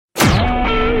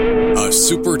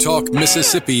SuperTalk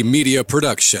Mississippi media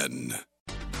production.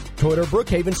 Toyota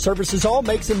Brookhaven services all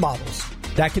makes and models.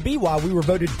 That could be why we were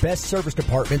voted best service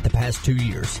department the past 2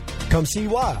 years. Come see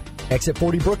why. Exit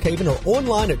 40 Brookhaven or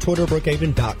online at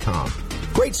ToyotaBrookhaven.com.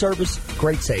 Great service,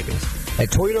 great savings. At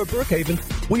Toyota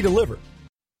Brookhaven, we deliver.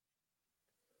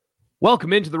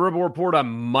 Welcome into the Rebel Report.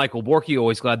 I'm Michael Borky.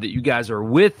 Always glad that you guys are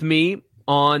with me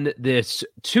on this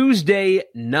Tuesday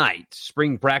night.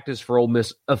 Spring practice for Ole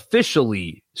Miss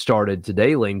officially started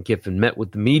today. Lane Kiffin met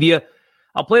with the media.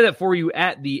 I'll play that for you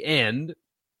at the end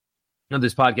of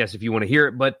this podcast if you want to hear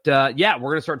it. But we're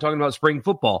going to start talking about spring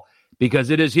football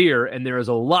because it is here, and there is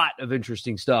a lot of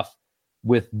interesting stuff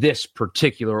with this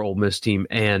particular Ole Miss team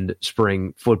and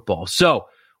spring football. So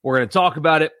we're going to talk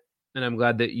about it, and I'm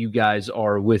glad that you guys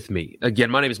are with me.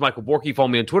 Again, my name is Michael Borky. Follow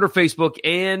me on Twitter, Facebook,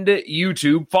 and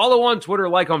YouTube. Follow on Twitter,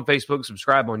 like on Facebook,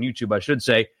 subscribe on YouTube, I should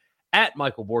say, at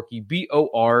Michael Borky, Borkey.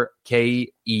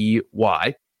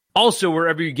 Also,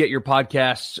 wherever you get your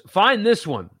podcasts, find this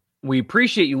one. We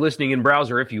appreciate you listening in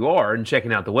browser if you are and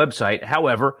checking out the website.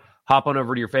 However, hop on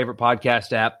over to your favorite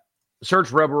podcast app,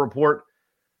 search Rebel Report,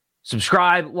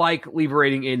 subscribe, like, leave a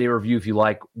rating and a review if you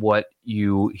like what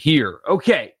you hear.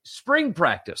 Okay, spring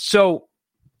practice. So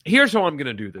here's how I'm going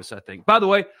to do this, I think. By the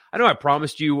way, I know I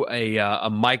promised you a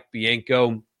Mike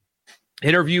Bianco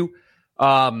interview,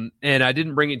 and I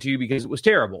didn't bring it to you because it was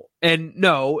terrible. And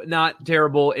no, not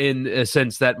terrible in a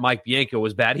sense that Mike Bianco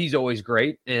was bad. He's always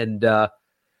great and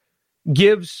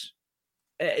gives,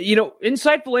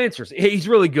 insightful answers. He's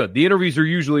really good. The interviews are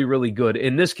usually really good.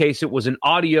 In this case, it was an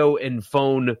audio and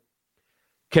phone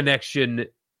connection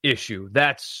issue.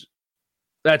 That's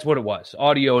what it was.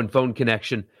 Audio and phone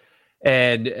connection.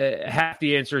 And half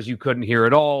the answers you couldn't hear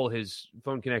at all. His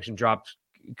phone connection dropped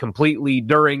completely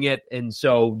during it. And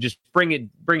so just bringing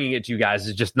it to you guys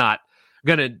is just not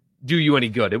going to do you any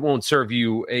good. It won't serve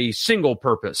you a single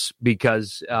purpose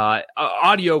because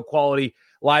audio quality,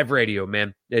 live radio,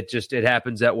 man, it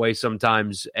happens that way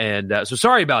sometimes. And so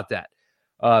sorry about that.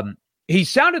 He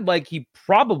sounded like he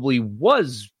probably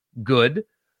was good,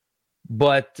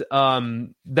 but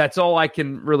that's all I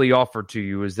can really offer to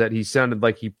you is that he sounded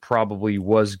like he probably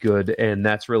was good, and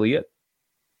that's really it.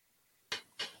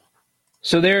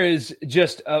 So there is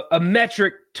just a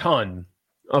metric ton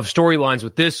of storylines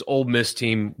with this Ole Miss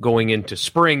team going into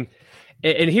spring.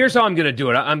 And here's how I'm going to do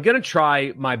it. I'm going to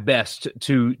try my best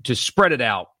to spread it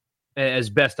out as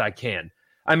best I can.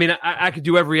 I mean, I could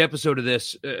do every episode of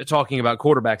this talking about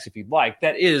quarterbacks if you'd like.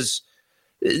 That is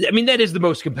the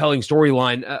most compelling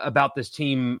storyline about this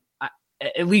team,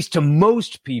 at least to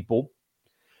most people.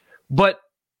 But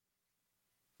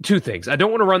two things. I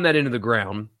don't want to run that into the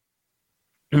ground,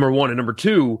 number one. And number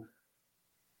two,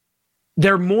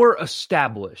 they're more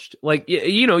established. Like,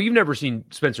 you've never seen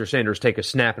Spencer Sanders take a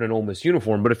snap in an Ole Miss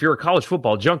uniform, but if you're a college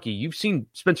football junkie, you've seen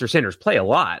Spencer Sanders play a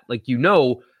lot. Like,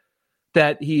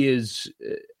 that he is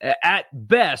at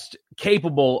best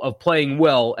capable of playing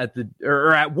well at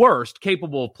worst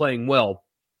capable of playing well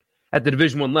at the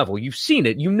Division I level. You've seen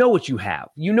it. You know what you have.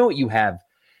 You know what you have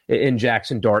in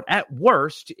Jackson Dart. At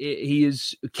worst, he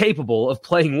is capable of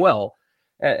playing well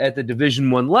at the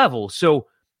Division I level. So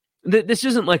this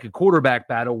isn't like a quarterback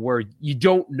battle where you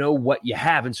don't know what you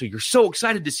have. And so you're so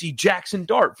excited to see Jackson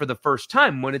Dart for the first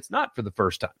time when it's not for the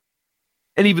first time.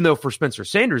 And even though for Spencer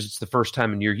Sanders, it's the first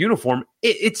time in your uniform,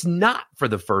 it's not for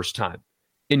the first time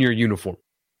in your uniform.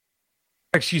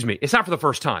 Excuse me. It's not for the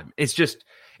first time. It's just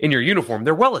in your uniform.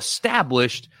 They're well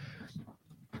established.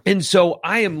 And so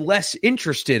I am less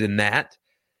interested in that.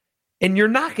 And you're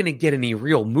not going to get any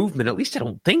real movement. At least I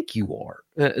don't think you are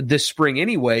this spring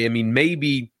anyway. I mean,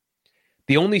 maybe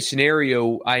the only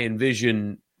scenario I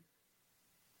envision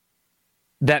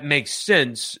that makes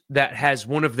sense that has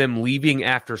one of them leaving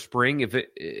after spring if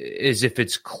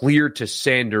it's clear to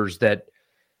Sanders that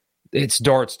it's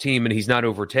Dart's team and he's not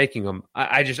overtaking them.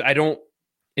 I don't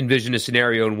envision a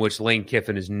scenario in which Lane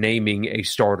Kiffin is naming a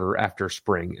starter after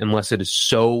spring unless it is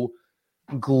so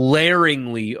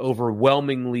glaringly,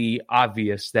 overwhelmingly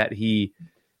obvious that he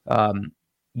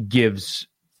gives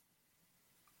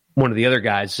one of the other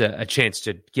guys a chance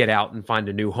to get out and find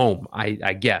a new home,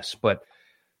 I guess. But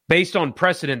based on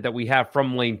precedent that we have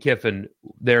from Lane Kiffin,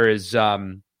 there is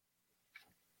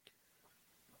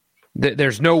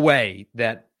there's no way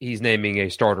that he's naming a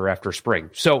starter after spring.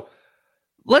 So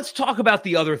let's talk about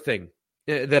the other thing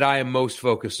that I am most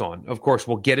focused on. Of course,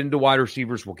 we'll get into wide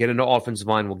receivers, we'll get into offensive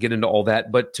line, we'll get into all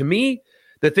that. But to me,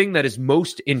 the thing that is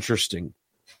most interesting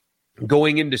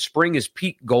going into spring is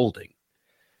Pete Golding.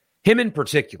 Him in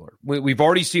particular. We've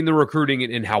already seen the recruiting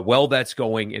and how well that's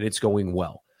going, and it's going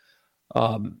well.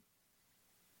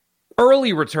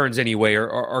 early returns anyway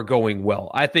are going well.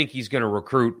 I think he's going to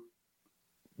recruit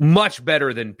much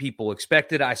better than people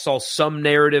expected. I saw some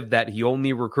narrative that he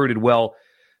only recruited well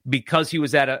because he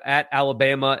was at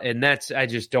Alabama, and I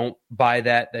just don't buy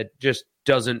that. That just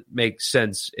doesn't make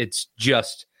sense. It's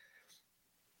just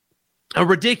a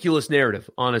ridiculous narrative,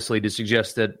 honestly, to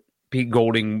suggest that Pete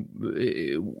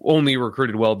Golding only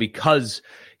recruited well because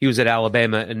he was at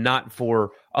Alabama and not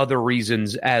for other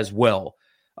reasons as well.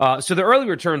 So the early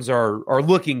returns are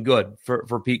looking good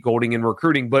for Pete Golding in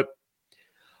recruiting, but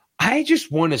I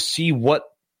just want to see what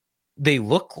they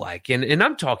look like. And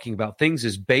I'm talking about things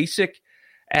as basic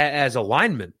as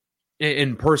alignment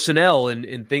and personnel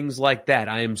and things like that.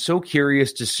 I am so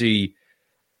curious to see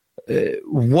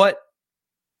what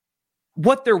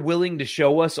they're willing to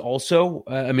show us also.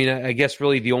 I guess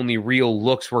really the only real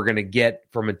looks we're going to get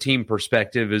from a team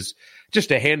perspective is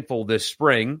just a handful this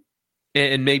spring.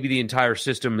 And maybe the entire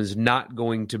system is not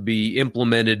going to be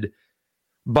implemented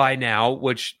by now,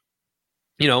 which,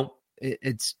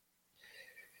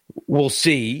 we'll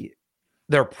see.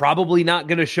 They're probably not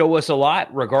going to show us a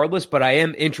lot regardless, but I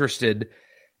am interested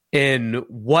in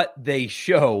what they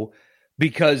show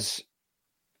because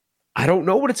I don't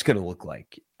know what it's going to look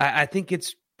like. I think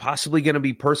it's possibly going to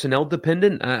be personnel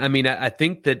dependent. I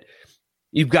think that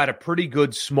you've got a pretty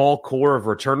good small core of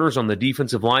returners on the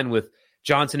defensive line with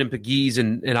Johnson and Pegues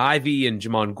and Ivy and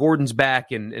Jamon Gordon's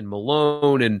back and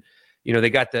Malone. And, they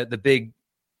got the big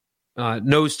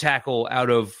nose tackle out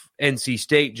of NC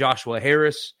State, Joshua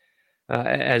Harris,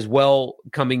 as well,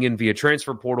 coming in via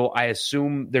transfer portal. I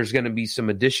assume there's going to be some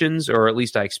additions, or at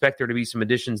least I expect there to be some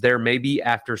additions there, maybe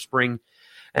after spring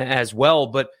as well.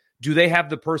 But do they have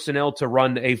the personnel to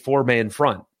run a four-man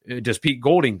front? Does Pete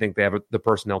Golding think they have the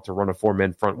personnel to run a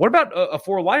four-man front? What about a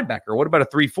four linebacker? What about a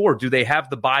 3-4? Do they have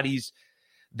the bodies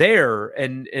there?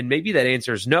 And maybe that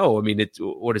answer is no.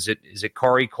 What is it? Is it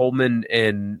Kari Coleman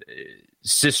and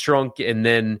Sistrunk and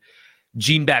then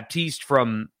Jean Baptiste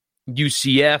from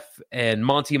UCF and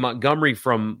Monty Montgomery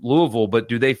from Louisville? But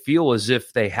do they feel as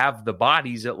if they have the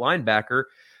bodies at linebacker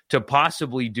to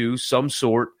possibly do some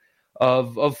sort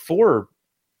of four,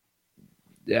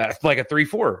 like a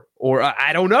 3-4? Or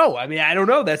I don't know. I don't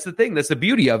know. That's the thing. That's the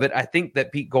beauty of it. I think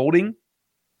that Pete Golding,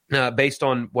 based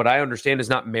on what I understand, is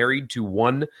not married to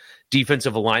one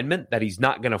defensive alignment, that he's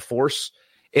not going to force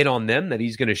it on them, that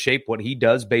he's going to shape what he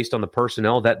does based on the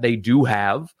personnel that they do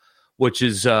have, which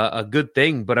is a good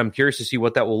thing. But I'm curious to see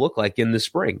what that will look like in the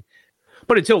spring.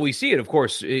 But until we see it, of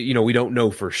course, we don't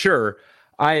know for sure.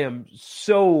 I am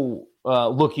so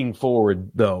looking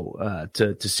forward, though,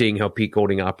 to seeing how Pete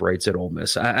Golding operates at Ole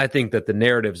Miss. I think that the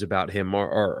narratives about him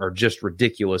are just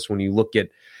ridiculous when you look at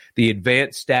the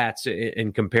advanced stats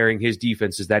and comparing his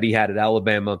defenses that he had at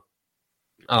Alabama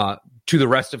to the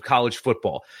rest of college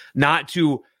football, not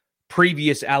to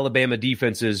previous Alabama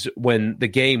defenses when the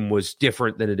game was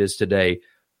different than it is today.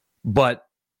 But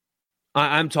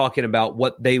I'm talking about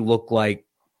what they looked like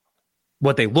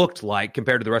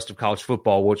compared to the rest of college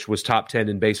football, which was top 10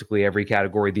 in basically every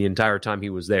category the entire time he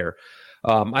was there.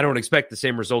 I don't expect the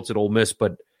same results at Ole Miss,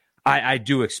 but I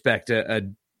do expect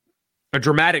a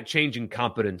dramatic change in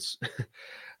competence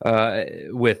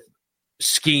with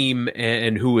scheme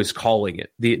and who is calling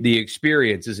it. The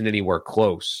experience isn't anywhere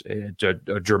close. It's a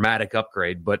dramatic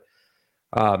upgrade, but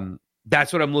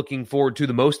that's what I'm looking forward to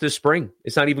the most this spring.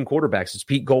 It's not even quarterbacks. It's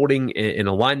Pete Golding in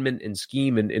alignment and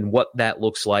scheme and what that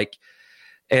looks like.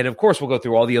 And of course, we'll go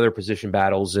through all the other position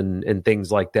battles and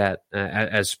things like that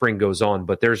as spring goes on.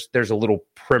 But there's a little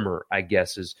primer, I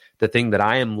guess, is the thing that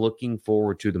I am looking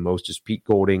forward to the most is Pete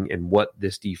Golding and what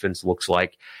this defense looks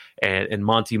like, and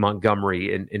Monty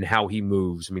Montgomery and how he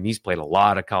moves. He's played a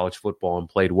lot of college football and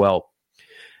played well.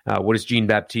 What does Jean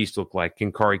Baptiste look like?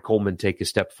 Can Kari Coleman take a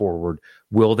step forward?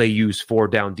 Will they use 4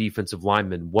 down defensive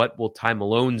linemen? What will Ty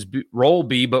Malone's role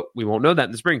be? But we won't know that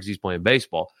in the spring because he's playing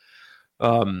baseball.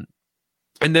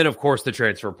 And then, of course, the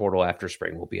transfer portal after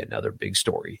spring will be another big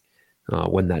story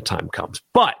when that time comes.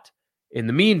 But in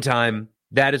the meantime,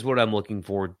 that is what I'm looking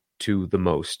forward to the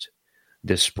most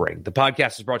this spring. The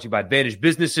podcast is brought to you by Advantage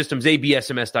Business Systems.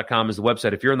 ABSMS.com is the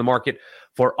website. If you're in the market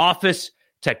for office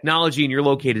technology and you're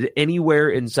located anywhere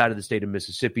inside of the state of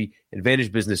Mississippi,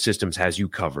 Advantage Business Systems has you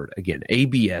covered. Again,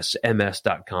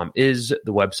 ABSMS.com is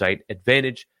the website.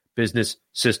 Advantage Business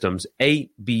Systems,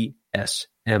 ABSMS.com.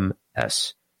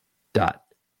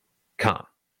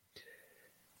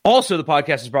 Also, the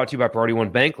podcast is brought to you by Priority One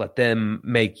Bank. Let them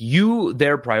make you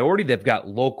their priority. They've got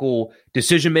local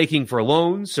decision-making for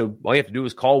loans, so all you have to do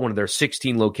is call one of their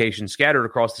 16 locations scattered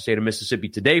across the state of Mississippi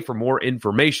today for more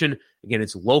information. Again,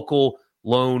 it's local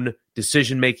loan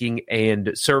decision-making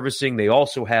and servicing. They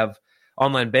also have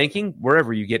online banking,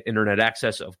 wherever you get internet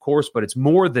access, of course, but it's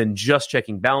more than just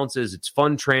checking balances. It's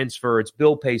fund transfer, it's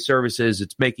bill pay services,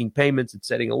 it's making payments, it's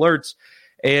setting alerts,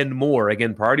 and more.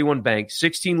 Again, Priority One Bank,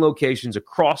 16 locations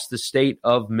across the state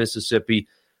of Mississippi.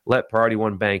 Let Priority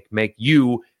One Bank make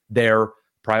you their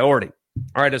priority.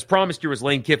 All right, as promised, here was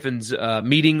Lane Kiffin's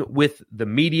meeting with the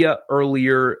media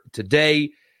earlier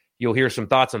today. You'll hear some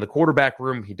thoughts on the quarterback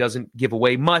room. He doesn't give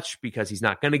away much because he's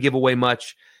not going to give away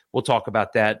much. We'll talk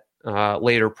about that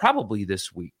later, probably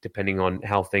this week, depending on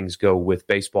how things go with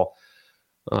baseball.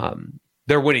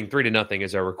 They're winning 3-0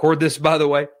 as I record this, by the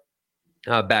way.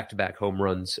 Back-to-back home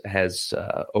runs has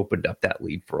opened up that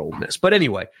lead for Ole Miss. But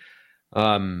anyway,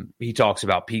 he talks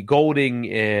about Pete Golding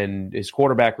and his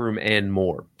quarterback room and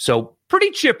more. So pretty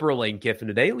chipper Lane Kiffin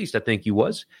today, at least I think he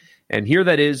was. And here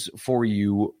that is for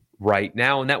you right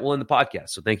now, and that will end the podcast.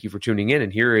 So thank you for tuning in,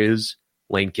 and here is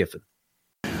Lane Kiffin.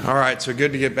 All right, so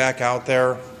good to get back out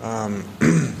there.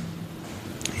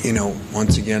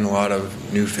 Once again, a lot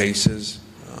of new faces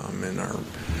in our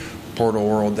portal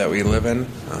world that we live in.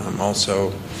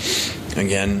 Also,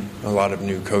 again, a lot of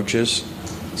new coaches.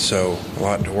 So a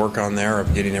lot to work on there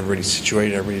of getting everybody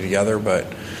situated, everybody together. But,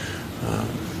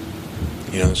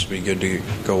 this will be good to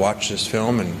go watch this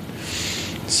film and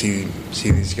see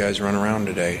these guys run around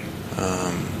today.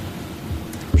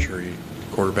 I'm sure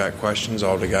quarterback questions,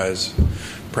 all the guys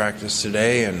practiced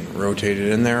today and rotated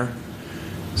in there.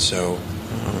 So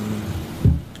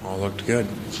all looked good.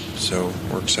 So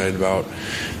we're excited about, I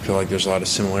feel like there's a lot of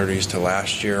similarities to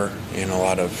last year and a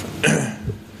lot of,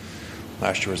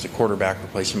 last year was the quarterback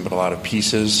replacement, but a lot of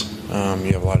pieces. You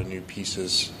have a lot of new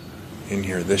pieces in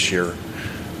here this year,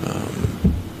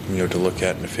 to look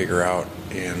at and to figure out,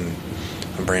 and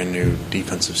a brand new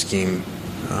defensive scheme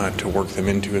to work them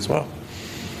into as well.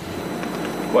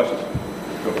 Questions?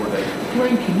 Go for it.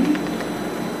 Lane, can you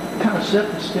kind of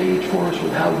set the stage for us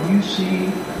with how you see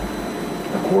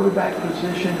the quarterback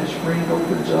position as spring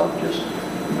opens up? Just,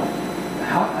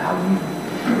 how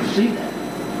you see that?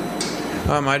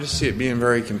 I just see it being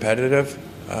very competitive.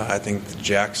 I think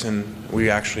Jackson,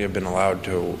 we actually have been allowed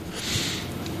to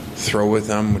throw with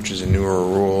them, which is a newer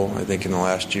rule, I think, in the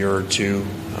last year or two,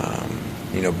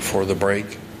 before the break,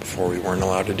 before we weren't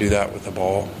allowed to do that with the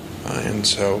ball. And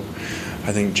so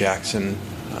I think Jackson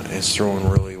is throwing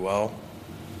really well.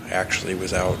 I actually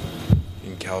was out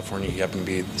in California. He happened to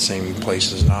be at the same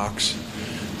place as Knox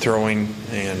throwing,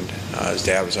 and his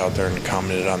dad was out there and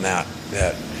commented on that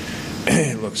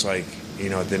it looks like,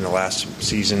 at the end of last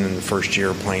season and the first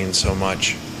year playing so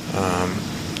much,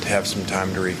 to have some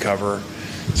time to recover.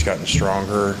 He's gotten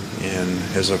stronger and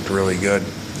has looked really good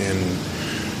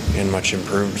and much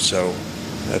improved. So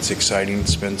that's exciting.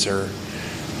 Spencer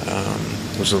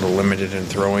was a little limited in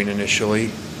throwing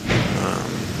initially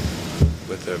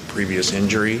with a previous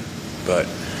injury, but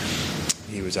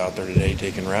he was out there today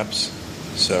taking reps.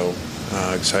 So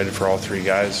excited for all three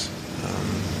guys.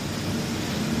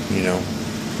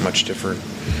 Much different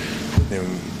than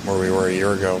where we were a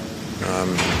year ago,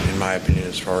 in my opinion,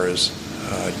 as far as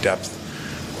depth,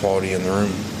 quality in the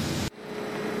room.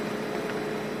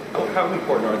 How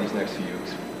important are these next few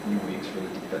weeks for the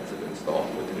defensive install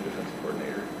with the new defensive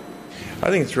coordinator? I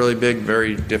think it's really big,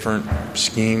 very different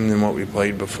scheme than what we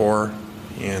played before,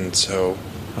 and so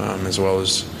as well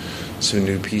as some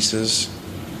new pieces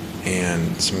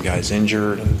and some guys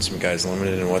injured and some guys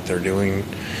limited in what they're doing.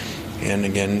 And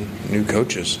again, new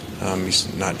coaches,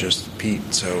 not just Pete.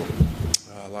 So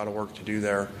a lot of work to do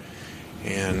there.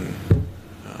 And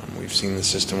we've seen the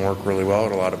system work really well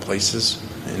at a lot of places.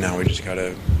 And now we just got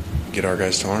to get our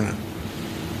guys to learn it.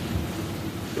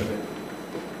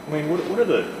 What are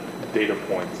the data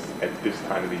points at this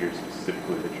time of the year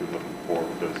specifically that you're looking for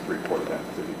with those three quarterbacks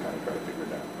as you kind of try to figure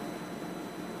it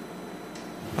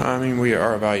out?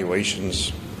 Our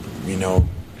evaluations,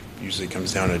 usually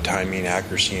comes down to timing,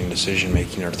 accuracy, and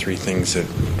decision-making are three things that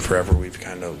forever we've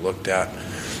kind of looked at.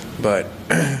 But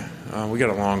we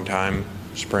got a long time,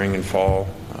 spring and fall,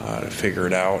 to figure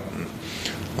it out and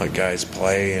let guys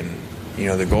play. And,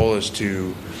 the goal is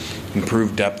to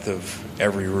improve depth of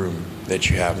every room that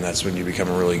you have, and that's when you become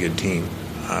a really good team.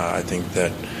 I think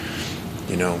that,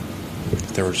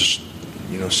 if there was,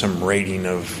 some rating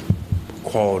of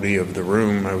quality of the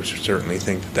room, I would certainly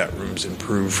think that room's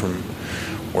improved from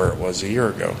where it was a year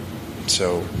ago.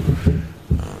 So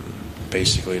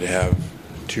basically to have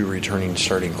two returning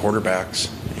starting quarterbacks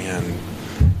and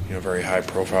very high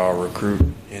profile recruit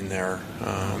in there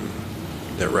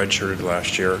that redshirted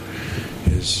last year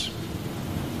is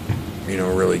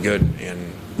really good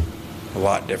and a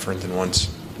lot different than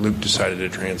once Luke decided to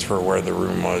transfer where the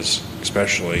room was,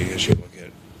 especially as you look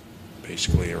at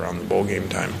basically around the bowl game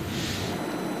time.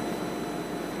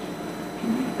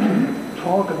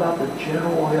 talk about the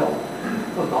general health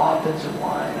of the offensive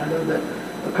line? I know that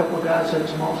a couple of guys had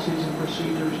some off-season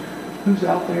procedures. Who's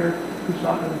out there? Who's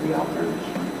not going to be out there this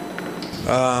spring?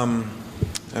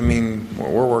 I mean,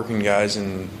 we're working guys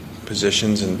in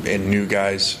positions and new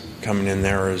guys coming in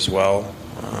there as well.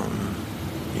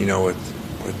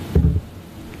 With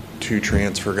 2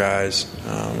 transfer guys,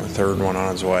 a third one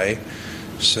on his way.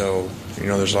 So,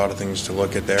 there's a lot of things to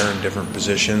look at there in different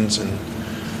positions, and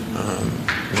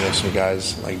some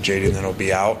guys like Jaden that'll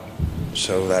be out.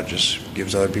 So that just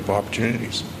gives other people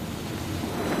opportunities.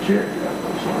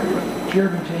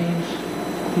 Jeremy James,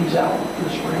 he's out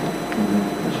this spring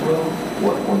as well.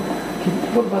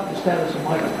 What about the status of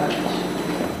Michael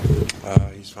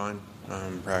Pettis? He's fine.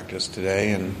 Practiced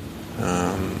today, and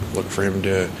look for him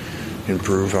to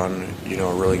improve on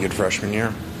a really good freshman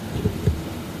year.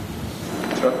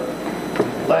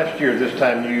 Last year, this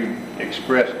time, you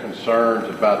expressed concerns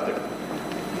about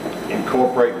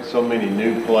incorporating so many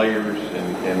new players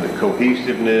and the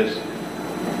cohesiveness.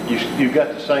 You've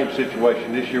got the same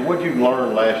situation this year. What did you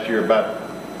learn last year about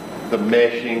the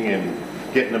meshing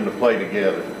and getting them to play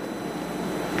together?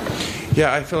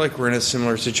 Yeah, I feel like we're in a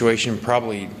similar situation.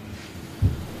 Probably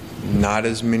not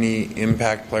as many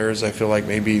impact players, I feel like,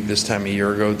 maybe this time a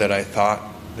year ago that I thought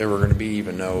there were going to be,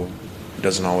 even though it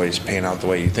doesn't always pan out the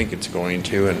way you think it's going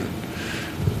to. And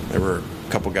there were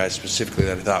a couple guys specifically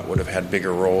that I thought would have had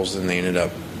bigger roles than they ended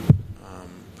up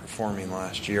performing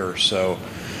last year. So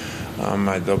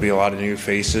there'll be a lot of new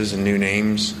faces and new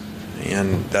names,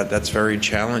 and that's very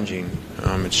challenging.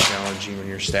 It's challenging when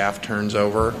your staff turns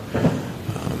over.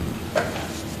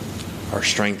 Our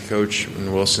strength coach,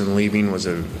 when Wilson leaving, was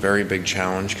a very big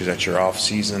challenge because that's your off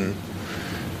season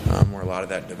where a lot of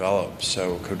that develops.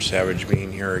 So Coach Savage being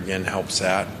here again helps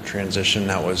that transition.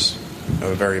 That was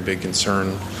a very big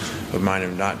concern of mine,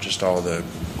 of not just all the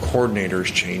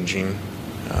coordinators changing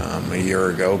a year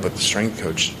ago, but the strength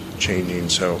coach changing.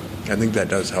 So I think that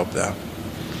does help that.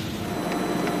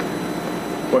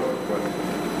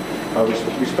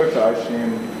 We spoke to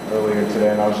Isham earlier today,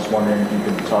 and I was just wondering if you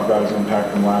could talk about his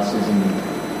impact from last season and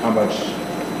how much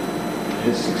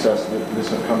his success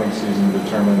this upcoming season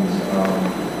determines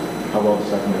how well the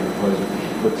secondary plays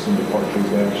with some departures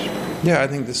there. Yeah, I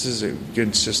think this is a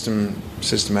good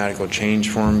systematical change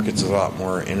for him. It's a lot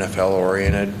more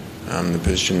NFL-oriented. The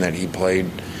position that he played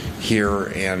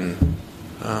here and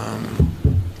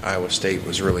Iowa State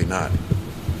was really not,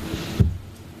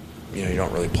 you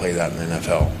don't really play that in the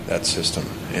NFL, that system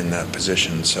in that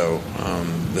position. So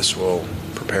this will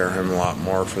prepare him a lot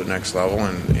more for the next level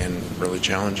and really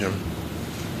challenge him.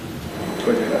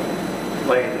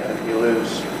 Lane, you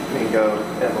lose Mingo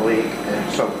and Malik,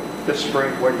 and so this spring,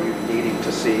 what are you needing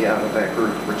to see out of that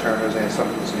group, returners and some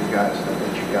of these new guys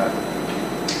that you got?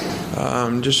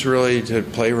 Just really to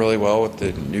play really well with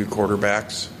the new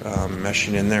quarterbacks,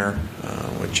 meshing in there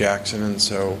with Jackson, and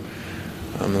so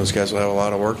those guys will have a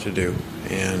lot of work to do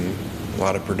and a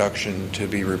lot of production to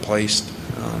be replaced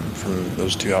from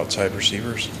those 2 outside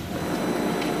receivers.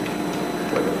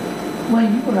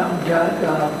 Lane, you went out and got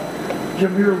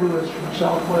Jameer Lewis from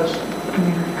Southwest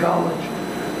Community College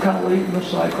kind of late in the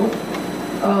cycle.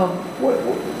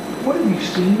 What have you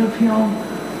seen of him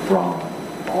from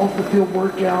off-the-field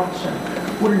workouts,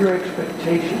 and what are your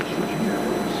expectations for Jameer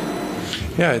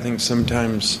Lewis? Yeah, I think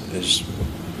sometimes, as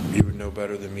you would know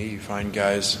better than me, you find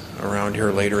guys around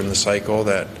here later in the cycle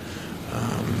that,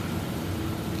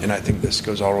 and I think this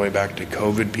goes all the way back to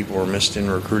COVID, people were missed in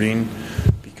recruiting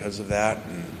because of that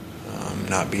and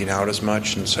not being out as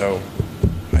much. And so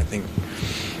I think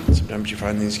sometimes you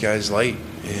find these guys late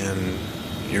and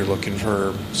you're looking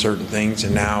for certain things.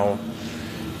 And now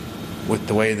with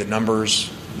the way the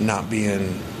numbers not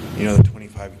being, the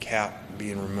 25 cap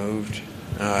being removed,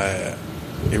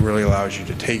 it really allows you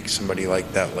to take somebody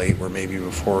like that late where maybe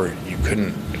before you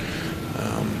couldn't,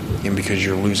 and because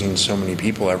you're losing so many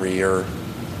people every year,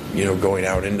 going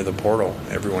out into the portal.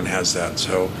 Everyone has that.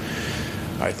 So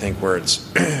I think where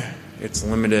it's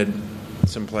limited,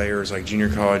 some players like junior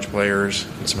college players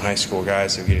and some high school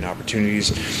guys are getting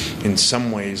opportunities. In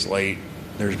some ways late,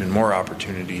 there's been more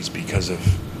opportunities because of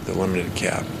the limited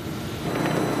cap.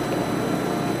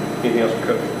 Anything else for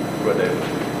Coach? Go ahead,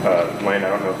 David. Lane, I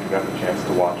don't know if you got the chance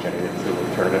to watch any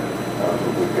NCAA tournament,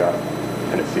 but we've got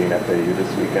Tennessee and FAU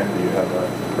this weekend. Do you have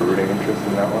a rooting interest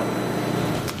in that one?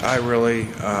 I really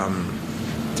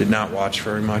did not watch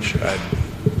very much. I had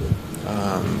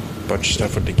a bunch of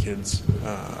stuff with the kids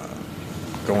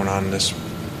going on this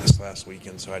last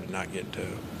weekend, so I did not get to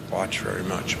watch very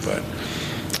much. But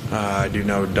I do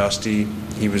know Dusty.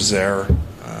 He was there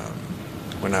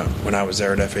when I was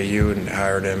there at FAU and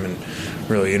hired him, and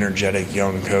really energetic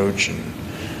young coach, and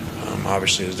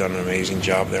obviously has done an amazing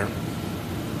job there.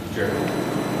 Sure.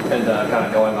 And kind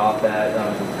of going off that,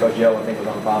 Coach Yell, I think, was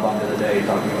on Bob the other day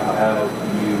talking about how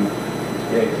you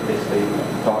basically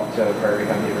talked to Prairie,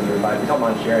 kind of giving your advice. You don't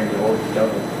mind sharing your old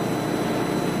story?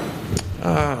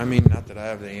 I mean, not that I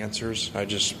have the answers. I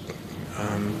just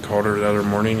called her the other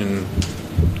morning and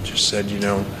just said,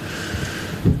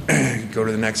 go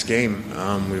to the next game.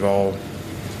 We've all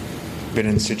been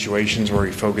in situations where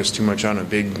we focus too much on a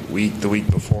big week the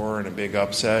week before and a big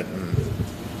upset, and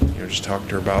just talk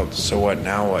to her about so what,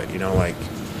 now what, like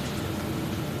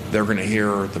they're going to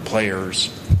hear the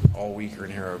players all week are going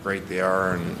to hear how great they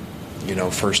are, and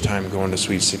first time going to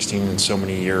Sweet 16 in so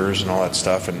many years and all that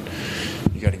stuff, and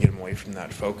you got to get them away from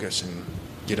that focus and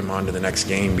get them on to the next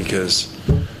game, because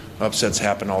upsets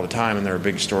happen all the time and they're a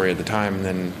big story at the time, and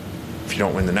then if you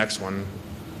don't win the next one,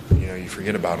 you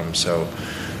forget about them. So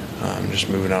just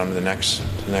moving on to the next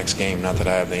game. Not that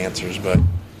I have the answers, but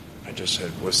I just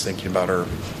was thinking about her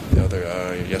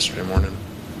yesterday morning.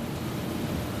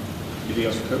 Anything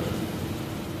else, Coach?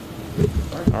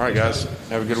 All right, guys.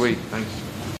 Have a good week. Thanks.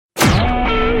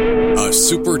 A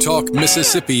SuperTalk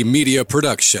Mississippi media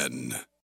production.